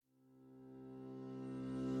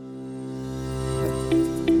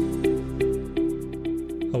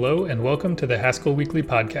Hello and welcome to the Haskell Weekly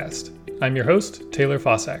Podcast. I'm your host, Taylor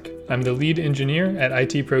Fossack. I'm the lead engineer at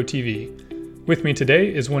IT Pro TV. With me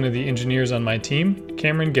today is one of the engineers on my team,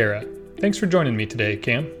 Cameron Guerra. Thanks for joining me today,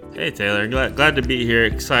 Cam. Hey Taylor, glad to be here,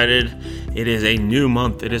 excited. It is a new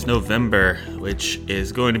month, it is November, which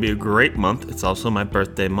is going to be a great month. It's also my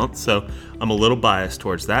birthday month, so I'm a little biased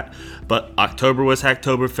towards that. But October was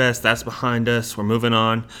Hacktoberfest, that's behind us, we're moving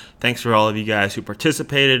on. Thanks for all of you guys who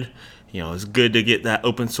participated. It's good to get that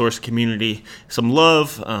open source community some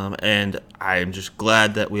love, and I'm just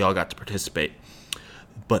glad that we all got to participate.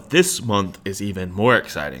 But this month is even more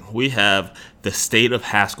exciting. We have the State of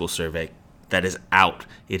Haskell survey that is out.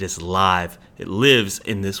 It is live. It lives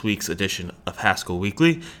in this week's edition of Haskell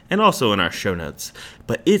Weekly and also in our show notes.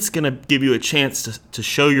 But it's going to give you a chance to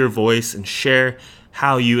show your voice and share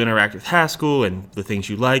how you interact with Haskell and the things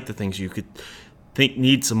you like, the things you could think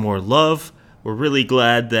need some more love. We're really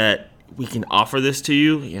glad that we can offer this to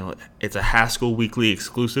you. It's a Haskell Weekly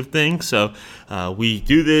exclusive thing. So we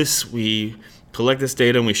do this, we collect this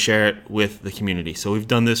data, and we share it with the community. So we've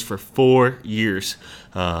done this for 4 years,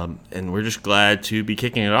 and we're just glad to be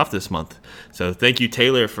kicking it off this month. So thank you,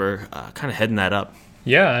 Taylor, for kind of heading that up.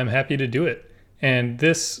 Yeah, I'm happy to do it. And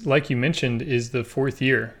this, like you mentioned, is the 4th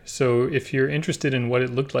year. So if you're interested in what it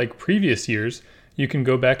looked like previous years, you can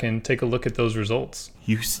go back and take a look at those results.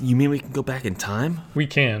 You mean we can go back in time? We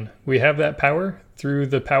can. We have that power through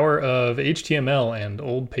the power of HTML and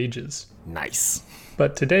old pages. Nice.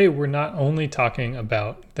 But today we're not only talking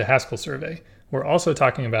about the Haskell survey, we're also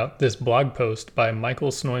talking about this blog post by Michael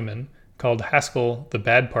Snoiman called Haskell, the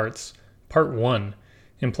Bad Parts, Part 1,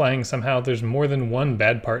 implying somehow there's more than one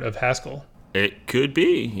bad part of Haskell. It could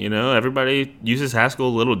be. Everybody uses Haskell a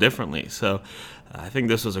little differently. So I think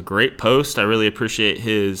this was a great post. I really appreciate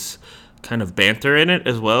his kind of banter in it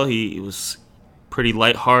as well. He was pretty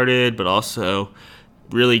lighthearted, but also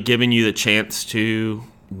really giving you the chance to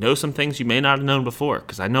know some things you may not have known before,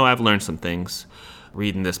 because I know I've learned some things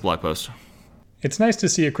reading this blog post. It's nice to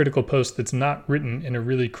see a critical post that's not written in a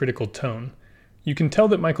really critical tone. You can tell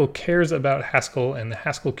that Michael cares about Haskell and the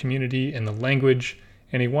Haskell community and the language,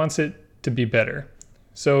 and he wants it to be better.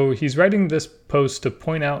 So he's writing this post to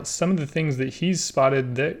point out some of the things that he's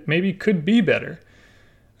spotted that maybe could be better.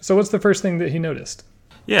 So what's the first thing that he noticed?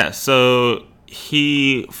 Yeah, so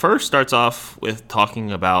he first starts off with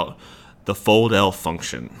talking about the fold-L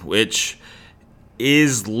function, which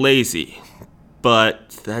is lazy, but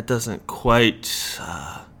that doesn't quite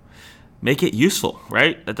make it useful,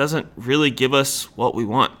 right? That doesn't really give us what we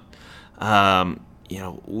want.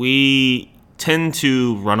 We tend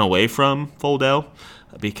to run away from fold-L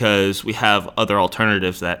because we have other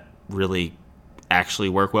alternatives that really actually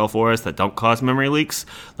work well for us that don't cause memory leaks,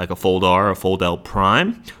 like a fold-R or fold-L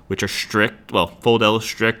prime, which are strict. Well, fold-L is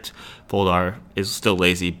strict, fold-R is still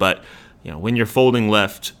lazy, but when you're folding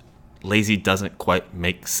left, lazy doesn't quite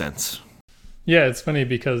make sense. Yeah, it's funny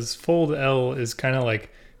because fold-L is kind of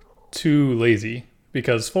like too lazy,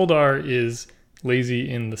 because fold-R is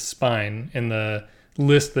lazy in the spine, in the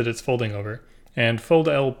list that it's folding over. And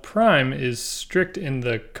fold-L prime is strict in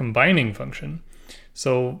the combining function.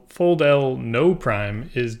 So fold-L no prime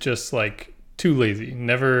is just like too lazy,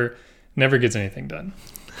 never gets anything done.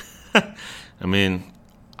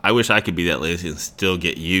 I wish I could be that lazy and still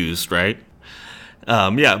get used, right?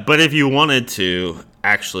 But if you wanted to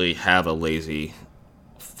actually have a lazy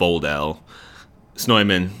fold-L,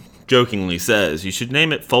 Snoiman jokingly says you should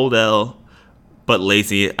name it fold-L, but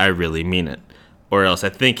lazy, I really mean it. Or else I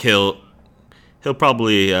think he'll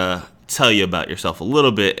probably tell you about yourself a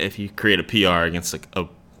little bit if you create a PR against a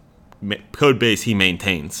code base he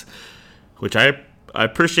maintains, which I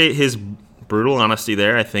appreciate his brutal honesty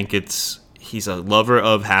there. I think he's a lover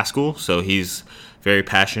of Haskell, so he's very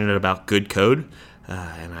passionate about good code,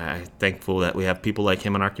 and I'm thankful that we have people like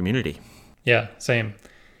him in our community. Yeah, same.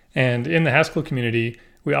 And in the Haskell community,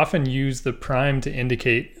 we often use the prime to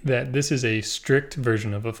indicate that this is a strict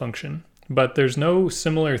version of a function, but there's no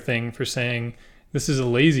similar thing for saying this is a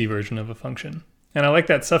lazy version of a function. And I like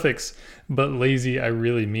that suffix, but lazy, I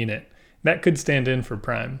really mean it. That could stand in for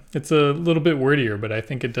prime. It's a little bit wordier, but I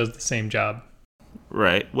think it does the same job.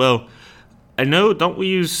 Right. Well, I know, don't we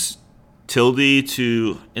use tilde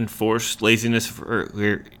to enforce laziness for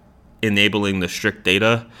we're enabling the strict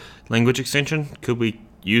data language extension? Could we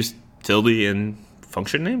use tilde in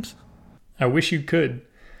function names? I wish you could.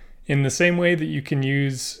 In the same way that you can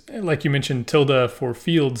use, like you mentioned, tilde for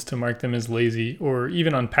fields to mark them as lazy, or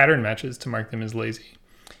even on pattern matches to mark them as lazy.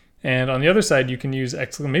 And on the other side, you can use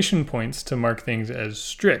exclamation points to mark things as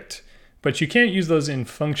strict, but you can't use those in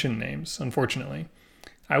function names, unfortunately.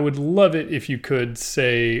 I would love it if you could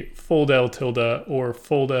say fold L tilde or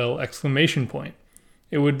fold L exclamation point.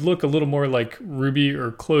 It would look a little more like Ruby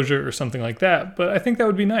or Clojure or something like that, but I think that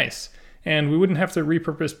would be nice. And we wouldn't have to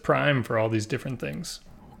repurpose Prime for all these different things.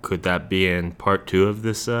 Could that be in part 2 of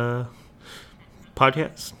this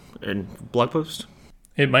podcast and blog post?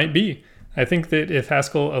 It might be. I think that if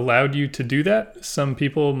Haskell allowed you to do that, some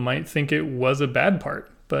people might think it was a bad part,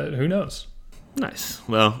 but who knows? Nice.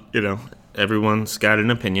 Well, everyone's got an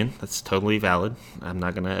opinion. That's totally valid. I'm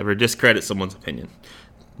not going to ever discredit someone's opinion.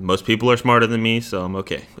 Most people are smarter than me, so I'm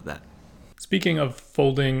okay with that. Speaking of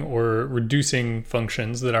folding or reducing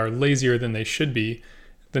functions that are lazier than they should be,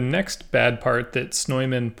 the next bad part that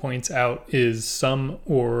Snoiman points out is sum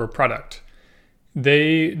or product.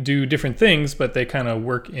 They do different things, but they kind of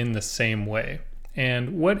work in the same way.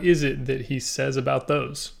 And what is it that he says about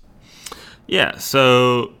those? Yeah,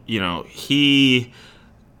 so, he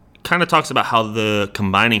kind of talks about how the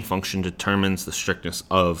combining function determines the strictness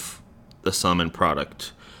of the sum and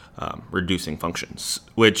product reducing functions,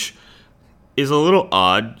 which is a little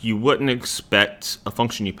odd. You wouldn't expect a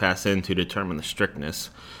function you pass in to determine the strictness,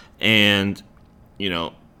 and,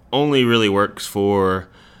 only really works for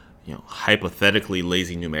hypothetically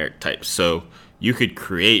lazy numeric types. So you could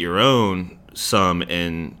create your own sum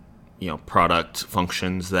and product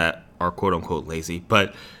functions that are quote unquote lazy,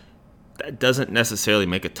 but that doesn't necessarily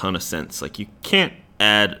make a ton of sense. Like, you can't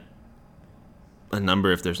add a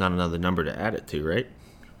number if there's not another number to add it to, right?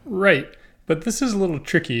 Right. But this is a little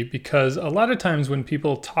tricky because a lot of times when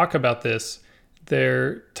people talk about this,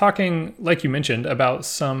 they're talking, like you mentioned, about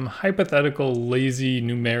some hypothetical lazy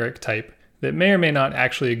numeric type that may or may not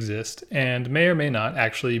actually exist and may or may not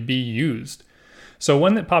actually be used. So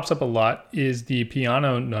one that pops up a lot is the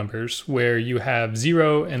Peano numbers, where you have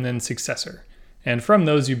 0 and then successor. And from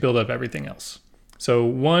those, you build up everything else. So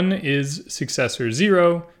 1 is successor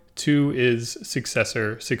 0, 2 is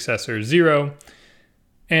successor 0.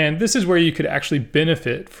 And this is where you could actually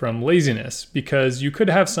benefit from laziness, because you could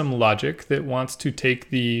have some logic that wants to take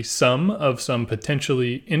the sum of some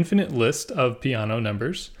potentially infinite list of Peano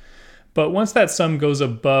numbers. But once that sum goes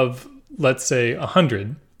above, let's say,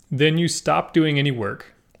 100, then you stop doing any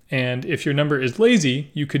work. And if your number is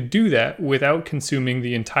lazy, you could do that without consuming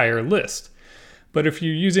the entire list. But if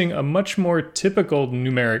you're using a much more typical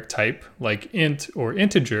numeric type, like int or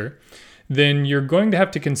integer, then you're going to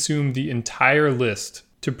have to consume the entire list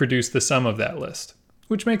to produce the sum of that list,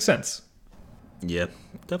 which makes sense. Yeah,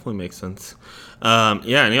 definitely makes sense. And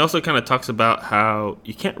he also kind of talks about how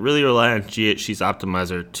you can't really rely on GHC's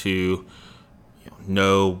optimizer to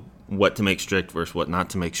know what to make strict versus what not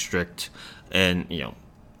to make strict. And,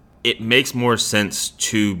 it makes more sense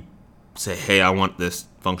to say, hey, I want this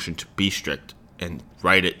function to be strict and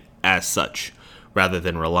write it as such, rather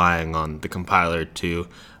than relying on the compiler to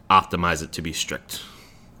optimize it to be strict.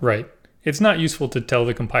 Right. It's not useful to tell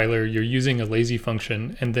the compiler you're using a lazy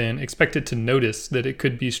function and then expect it to notice that it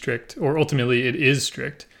could be strict, or ultimately it is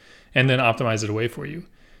strict, and then optimize it away for you.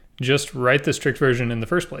 Just write the strict version in the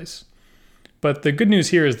first place. But the good news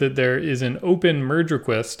here is that there is an open merge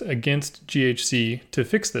request against GHC to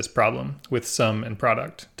fix this problem with sum and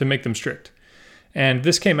product, to make them strict. And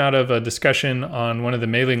this came out of a discussion on one of the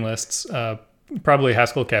mailing lists, probably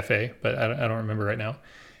Haskell Cafe, but I don't remember right now.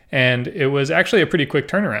 And it was actually a pretty quick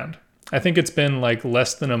turnaround. I think it's been like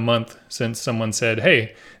less than a month since someone said,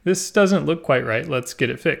 hey, this doesn't look quite right, let's get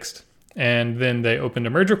it fixed. And then they opened a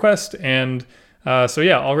merge request, and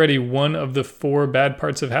already one of the 4 bad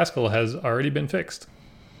parts of Haskell has already been fixed.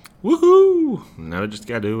 Woohoo! Now we just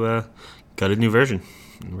got to got a new version,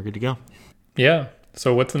 and we're good to go. Yeah,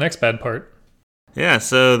 so what's the next bad part? Yeah,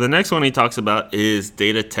 so the next one he talks about is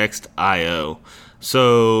data text IO.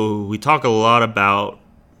 So we talk a lot about,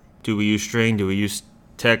 do we use string, do we use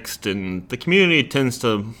text, and the community tends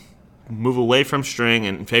to move away from string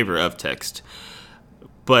in favor of text.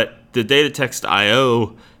 But the data text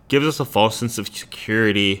IO gives us a false sense of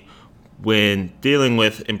security when dealing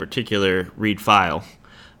with, in particular, read file,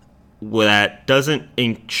 that doesn't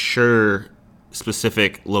ensure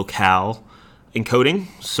specific locale encoding.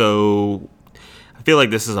 So I feel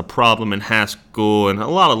like this is a problem in Haskell and a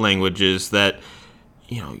lot of languages that,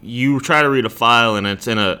 you try to read a file and it's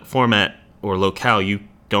in a format or locale you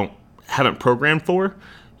haven't programmed for.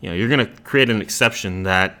 You're going to create an exception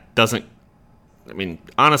that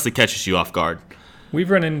honestly catches you off guard. We've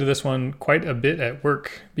run into this one quite a bit at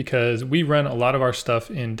work because we run a lot of our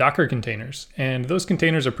stuff in Docker containers, and those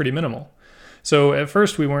containers are pretty minimal. So at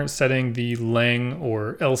first we weren't setting the lang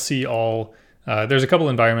or lc all. There's a couple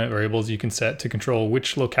environment variables you can set to control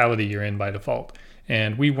which locality you're in by default,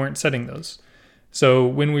 and we weren't setting those. So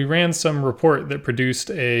when we ran some report that produced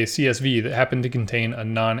a CSV that happened to contain a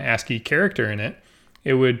non-ASCII character in it,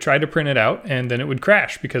 it would try to print it out and then it would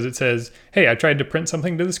crash because it says, hey, I tried to print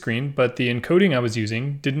something to the screen, but the encoding I was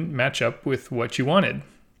using didn't match up with what you wanted.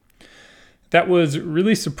 That was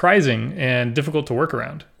really surprising and difficult to work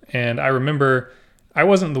around. And I remember I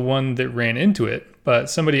wasn't the one that ran into it, but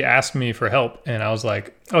somebody asked me for help and I was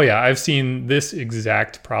like, oh yeah, I've seen this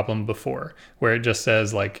exact problem before where it just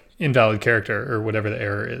says like invalid character or whatever the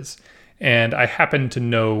error is. And I happen to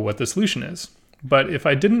know what the solution is. But if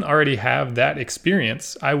I didn't already have that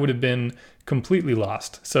experience, I would have been completely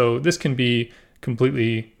lost. So this can be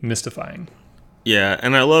completely mystifying. Yeah,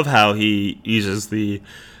 and I love how he uses the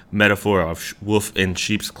metaphor of wolf in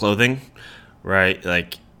sheep's clothing, right?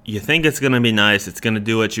 Like, you think it's going to be nice, it's going to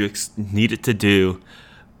do what you need it to do,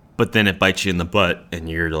 but then it bites you in the butt, and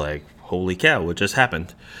you're like, holy cow, what just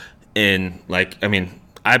happened? And, like, I mean,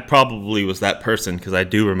 I probably was that person because I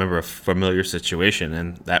do remember a familiar situation,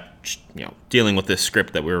 and that, you know, dealing with this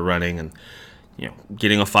script that we were running and, you know,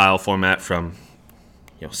 getting a file format from,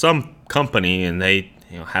 you know, some company, and they,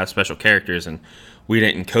 you know, have special characters, and we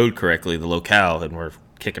didn't encode correctly the locale, and we're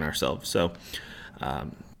kicking ourselves. So,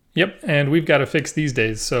 Yep, and we've got a fix these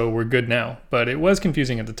days, so we're good now, but it was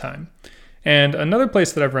confusing at the time. And another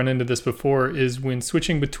place that I've run into this before is when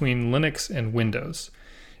switching between Linux and Windows.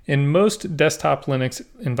 In most desktop Linux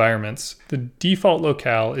environments, the default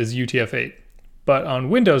locale is UTF-8, but on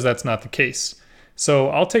Windows that's not the case. So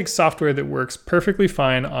I'll take software that works perfectly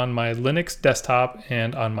fine on my Linux desktop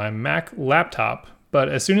and on my Mac laptop, but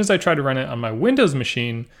as soon as I try to run it on my Windows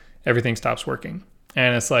machine, everything stops working.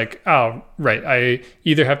 And it's like, oh, right, I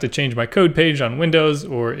either have to change my code page on Windows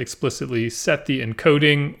or explicitly set the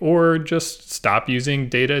encoding or just stop using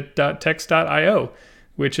data.txt.io,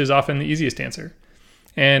 which is often the easiest answer.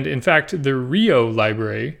 And in fact, the Rio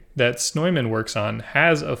library that Snoiman works on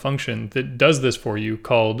has a function that does this for you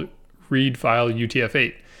called read file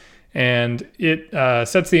UTF-8. And it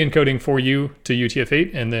sets the encoding for you to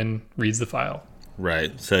UTF-8 and then reads the file.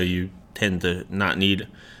 right. So you tend to not need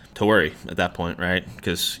to worry at that point, right?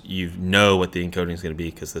 Because you know what the encoding is going to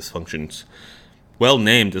be because this function's well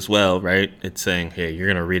named as well, right? It's saying, hey, you're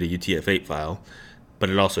going to read a UTF-8 file, but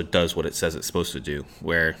it also does what it says it's supposed to do,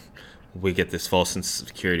 where we get this false sense of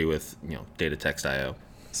security with, you know, data text IO.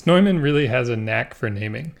 Snoiman really has a knack for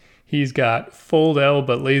naming. He's got fold L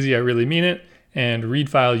but lazy I really mean it and read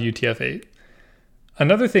file UTF-8.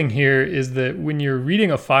 Another thing here is that when you're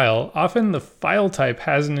reading a file, often the file type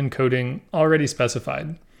has an encoding already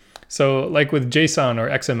specified. So like with JSON or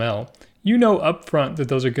XML, you know upfront that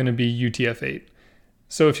those are going to be UTF-8.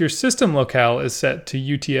 So if your system locale is set to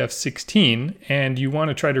UTF-16 and you want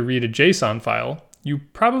to try to read a JSON file, you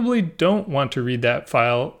probably don't want to read that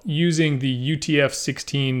file using the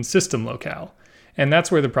UTF-16 system locale. And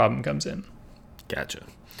that's where the problem comes in. Gotcha.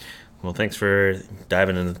 Well, thanks for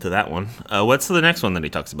diving into that one. What's the next one that he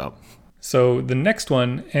talks about? So the next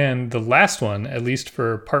one, and the last one, at least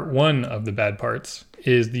for part one of the bad parts,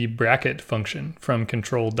 is the bracket function from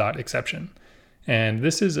control.exception. And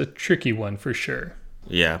this is a tricky one for sure.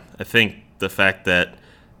 Yeah, I think the fact that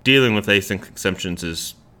dealing with async exceptions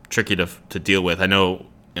is tricky to deal with. I know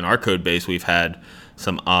in our code base we've had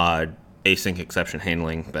some odd async exception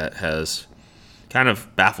handling that has kind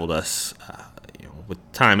of baffled us. With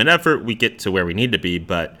time and effort, we get to where we need to be,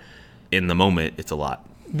 but in the moment, it's a lot.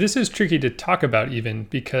 This is tricky to talk about even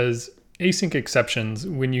because async exceptions,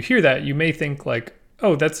 when you hear that, you may think like,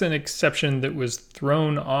 oh, that's an exception that was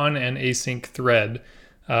thrown on an async thread,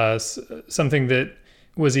 something that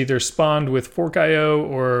was either spawned with fork.io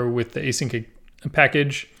or with the async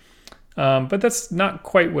package. But that's not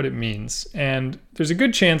quite what it means. And there's a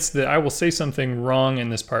good chance that I will say something wrong in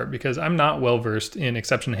this part because I'm not well versed in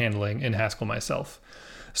exception handling in Haskell myself.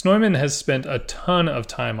 Snoiman has spent a ton of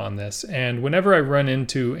time on this, and whenever I run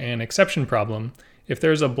into an exception problem, if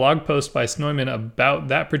there's a blog post by Snoiman about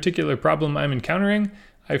that particular problem I'm encountering,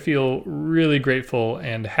 I feel really grateful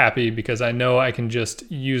and happy because I know I can just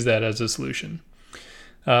use that as a solution.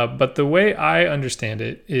 But the way I understand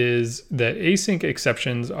it is that async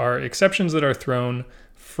exceptions are exceptions that are thrown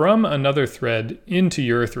from another thread into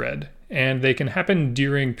your thread, and they can happen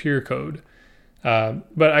during pure code.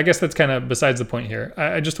 But I guess that's kind of besides the point here.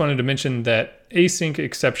 I just wanted to mention that async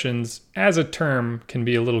exceptions as a term can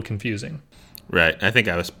be a little confusing. Right. I think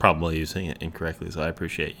I was probably using it incorrectly, so I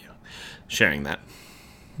appreciate you sharing that.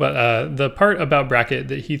 But the part about bracket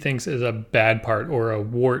that he thinks is a bad part or a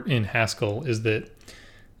wart in Haskell is that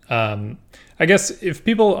I guess if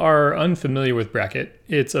people are unfamiliar with bracket,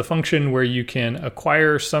 it's a function where you can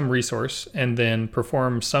acquire some resource and then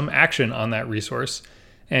perform some action on that resource.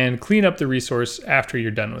 and clean up the resource after you're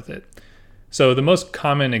done with it. So the most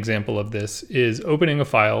common example of this is opening a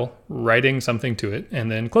file, writing something to it, and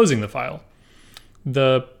then closing the file.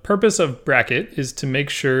 The purpose of Bracket is to make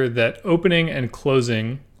sure that opening and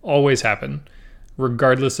closing always happen,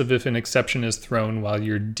 regardless of if an exception is thrown while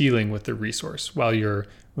you're dealing with the resource, while you're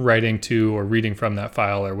writing to or reading from that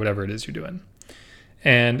file or whatever it is you're doing.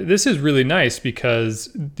 And this is really nice because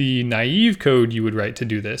the naive code you would write to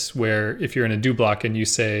do this, where if you're in a do block and you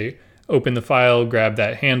say, open the file, grab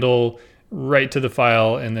that handle, write to the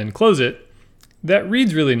file, and then close it, that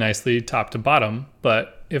reads really nicely top to bottom.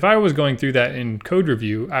 But if I was going through that in code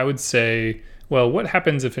review, I would say, well, what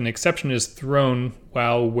happens if an exception is thrown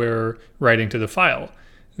while we're writing to the file?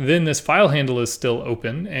 Then this file handle is still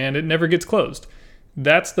open and it never gets closed.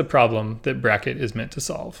 That's the problem that Bracket is meant to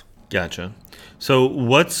solve. Gotcha. So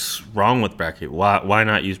what's wrong with Bracket? Why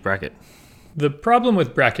not use Bracket? The problem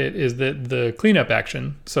with Bracket is that the cleanup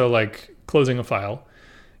action, so like closing a file,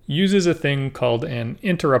 uses a thing called an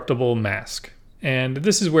interruptible mask. And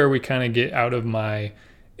this is where we kind of get out of my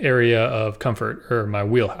area of comfort, or my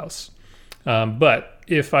wheelhouse. But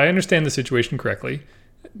if I understand the situation correctly,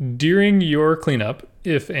 during your cleanup,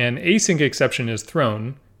 if an async exception is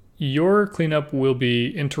thrown, your cleanup will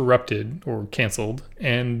be interrupted or canceled,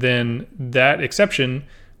 and then that exception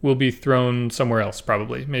will be thrown somewhere else,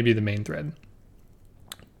 probably, maybe the main thread.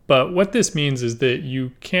 But what this means is that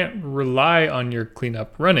you can't rely on your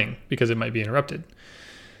cleanup running because it might be interrupted.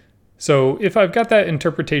 So if I've got that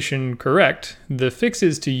interpretation correct, the fix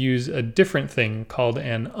is to use a different thing called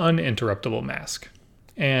an uninterruptible mask.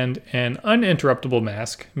 And an uninterruptible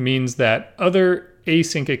mask means that other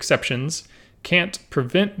async exceptions can't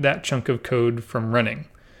prevent that chunk of code from running.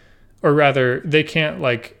 Or rather, they can't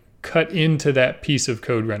cut into that piece of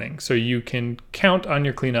code running. So you can count on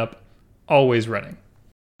your cleanup always running.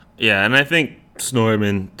 Yeah, and I think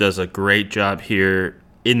Snoreman does a great job here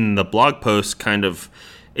in the blog post, kind of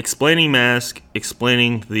explaining mask,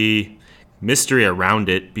 explaining the mystery around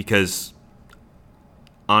it, because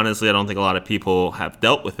honestly, I don't think a lot of people have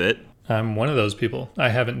dealt with it. I'm one of those people. I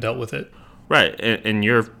haven't dealt with it. Right, and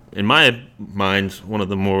you're, in my mind, one of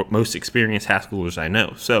the most experienced Haskellers I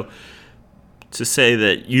know. So to say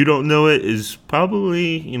that you don't know it is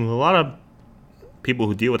probably, a lot of people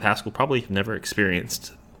who deal with Haskell probably have never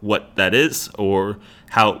experienced what that is or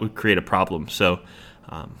how it would create a problem. So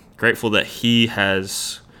grateful that he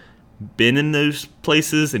has been in those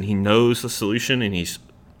places and he knows the solution and he's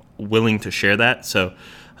willing to share that. So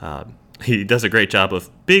he does a great job of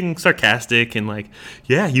being sarcastic and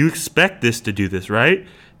yeah, you expect this to do this, right?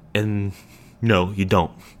 And no, you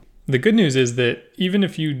don't. The good news is that even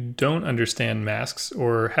if you don't understand masks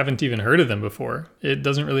or haven't even heard of them before, it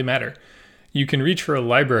doesn't really matter. You can reach for a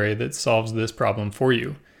library that solves this problem for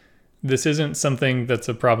you. This isn't something that's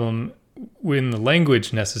a problem in the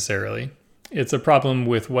language necessarily. It's a problem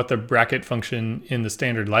with what the bracket function in the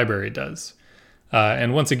standard library does.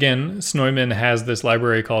 And once again, Snoreman has this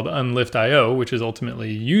library called unlift.io, which is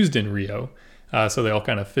ultimately used in Rio, so they all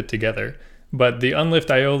kind of fit together. But the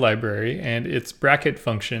unlift.io library and its bracket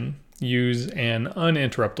function use an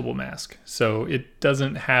uninterruptible mask, so it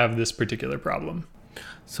doesn't have this particular problem.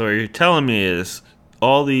 So what you're telling me is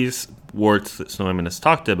all these warts that Snoreman has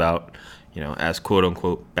talked about, as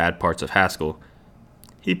quote-unquote bad parts of Haskell,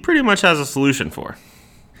 he pretty much has a solution for.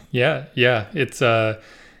 Yeah. It's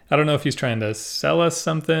I don't know if he's trying to sell us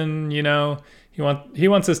something. He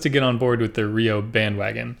wants us to get on board with the Rio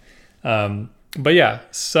bandwagon. But yeah,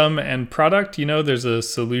 sum and product. There's a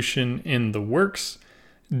solution in the works.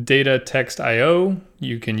 Data text IO.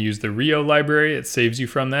 You can use the Rio library. It saves you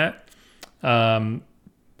from that.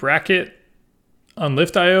 Bracket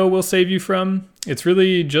unlift.io will save you from. It's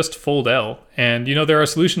really just fold-L. And, there are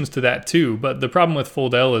solutions to that too. But the problem with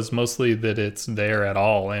fold-L is mostly that it's there at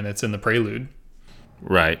all and it's in the prelude.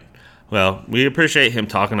 Right. Well, we appreciate him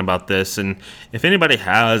talking about this. And if anybody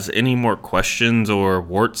has any more questions or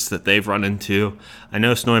warts that they've run into, I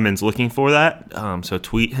know Snoreman's looking for that. So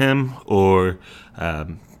tweet him or, I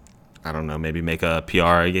don't know, maybe make a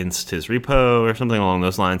PR against his repo or something along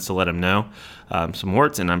those lines to let him know some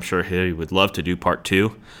warts. And I'm sure he would love to do part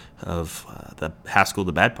 2 of the Haskell,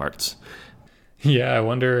 the bad parts. Yeah, I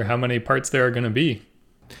wonder how many parts there are going to be.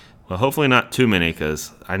 Well, hopefully not too many,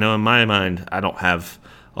 because I know in my mind I don't have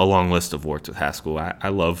a long list of warts with Haskell. I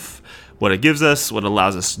love what it gives us, what it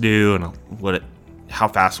allows us to do, and how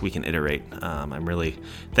fast we can iterate. I'm really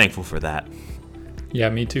thankful for that. Yeah,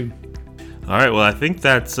 me too. All right, well, I think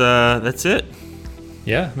that's it.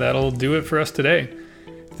 Yeah, that'll do it for us today.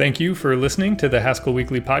 Thank you for listening to the Haskell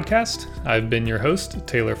Weekly podcast. I've been your host,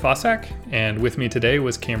 Taylor Fossack, and with me today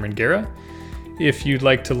was Cameron Guerra. If you'd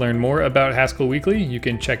like to learn more about Haskell Weekly, you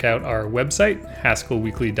can check out our website,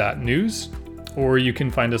 haskellweekly.news, or you can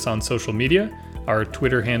find us on social media. Our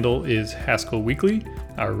Twitter handle is Haskell Weekly.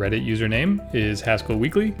 Our Reddit username is Haskell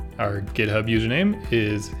Weekly. Our GitHub username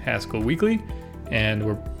is Haskell Weekly. And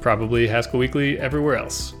we're probably Haskell Weekly everywhere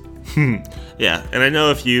else. Yeah, and I know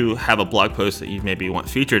if you have a blog post that you maybe want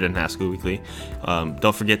featured in Haskell Weekly,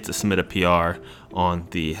 don't forget to submit a PR on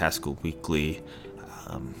the Haskell Weekly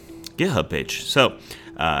GitHub page. So,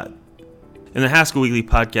 and the Haskell Weekly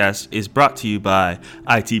podcast is brought to you by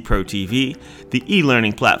IT Pro TV, the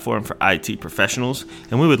e-learning platform for IT professionals,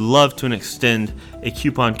 and we would love to extend a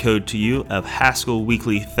coupon code to you of Haskell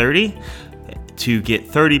Weekly 30 to get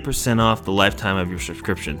 30% off the lifetime of your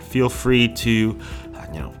subscription. Feel free to,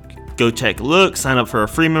 go take a look, sign up for a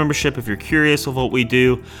free membership if you're curious of what we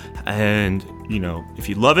do, and if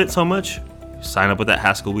you love it so much, sign up with that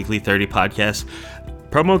Haskell Weekly 30 podcast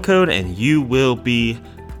promo code, and you will be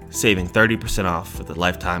saving 30% off for the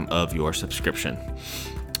lifetime of your subscription.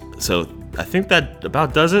 So I think that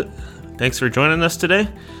about does it. Thanks for joining us today.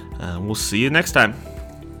 We'll see you next time.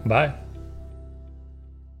 Bye.